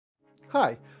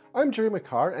Hi, I'm Jerry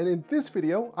McCarr, and in this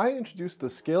video, I introduce the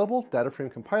Scalable Dataframe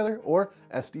Compiler, or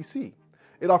SDC.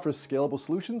 It offers scalable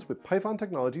solutions with Python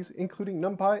technologies, including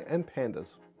NumPy and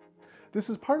Pandas. This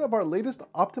is part of our latest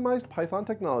optimized Python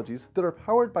technologies that are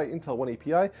powered by Intel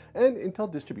oneAPI and Intel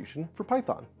distribution for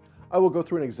Python. I will go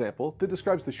through an example that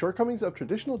describes the shortcomings of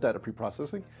traditional data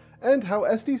preprocessing and how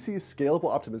SDC's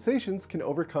scalable optimizations can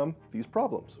overcome these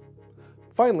problems.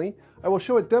 Finally, I will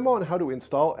show a demo on how to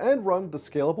install and run the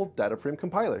Scalable Dataframe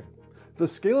Compiler. The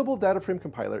Scalable Dataframe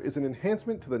Compiler is an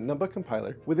enhancement to the Numba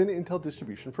compiler within Intel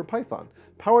distribution for Python,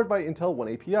 powered by Intel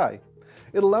oneAPI.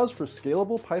 It allows for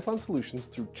scalable Python solutions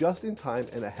through just-in-time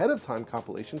and ahead-of-time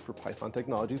compilation for Python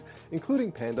technologies,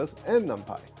 including Pandas and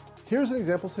NumPy. Here's an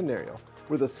example scenario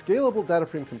where the Scalable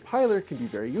Dataframe Compiler can be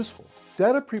very useful.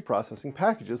 Data preprocessing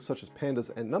packages such as Pandas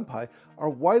and NumPy are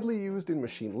widely used in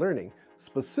machine learning,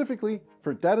 specifically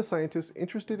for data scientists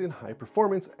interested in high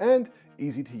performance and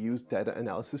easy-to-use data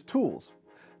analysis tools.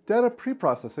 Data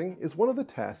preprocessing is one of the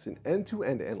tasks in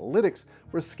end-to-end analytics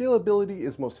where scalability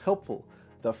is most helpful.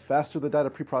 The faster the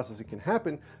data preprocessing can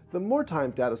happen, the more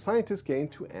time data scientists gain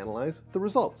to analyze the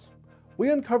results. We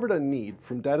uncovered a need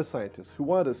from data scientists who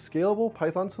wanted a scalable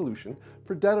Python solution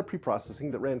for data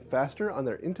preprocessing that ran faster on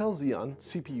their Intel Xeon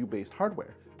CPU-based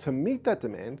hardware. To meet that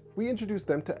demand, we introduced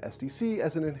them to SDC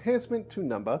as an enhancement to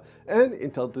Numba and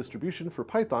Intel distribution for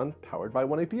Python powered by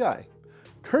oneAPI.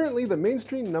 Currently, the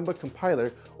mainstream Numba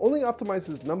compiler only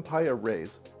optimizes NumPy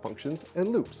arrays, functions, and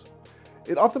loops.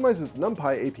 It optimizes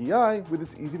NumPy API with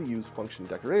its easy-to-use function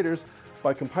decorators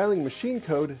by compiling machine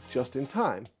code just in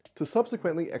time to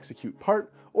subsequently execute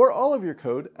part or all of your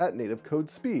code at native code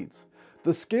speeds.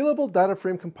 The Scalable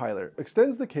Dataframe Compiler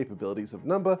extends the capabilities of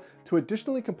Numba to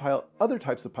additionally compile other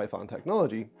types of Python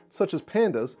technology, such as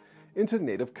Pandas, into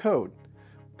native code.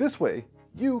 This way,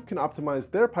 you can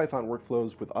optimize their Python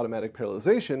workflows with automatic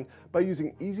parallelization by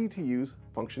using easy-to-use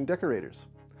function decorators.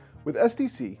 With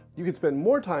SDC, you can spend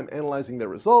more time analyzing their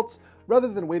results rather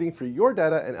than waiting for your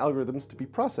data and algorithms to be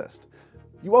processed.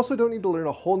 You also don't need to learn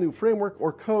a whole new framework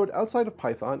or code outside of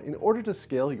Python in order to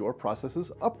scale your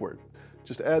processes upward.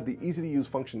 Just add the easy-to-use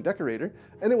function decorator,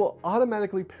 and it will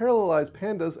automatically parallelize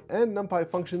Pandas and NumPy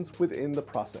functions within the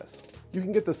process. You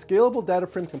can get the Scalable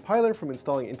Dataframe Compiler from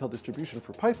installing Intel distribution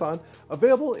for Python,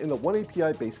 available in the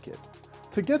oneAPI base kit.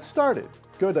 To get started,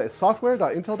 go to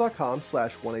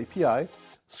software.intel.com/oneAPI,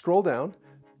 scroll down,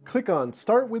 click on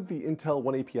Start with the Intel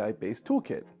oneAPI base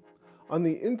toolkit. On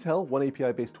the Intel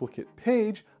oneAPI base toolkit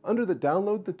page, under the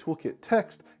Download the Toolkit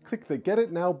text, click the Get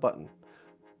It Now button.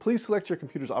 Please select your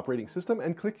computer's operating system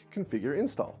and click Configure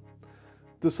Install.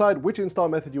 Decide which install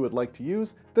method you would like to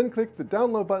use, then click the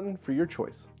Download button for your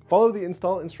choice. Follow the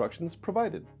install instructions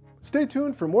provided. Stay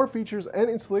tuned for more features and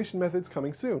installation methods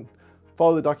coming soon.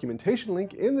 Follow the documentation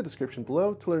link in the description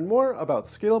below to learn more about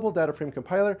Scalable Dataframe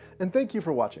Compiler, and thank you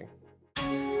for watching.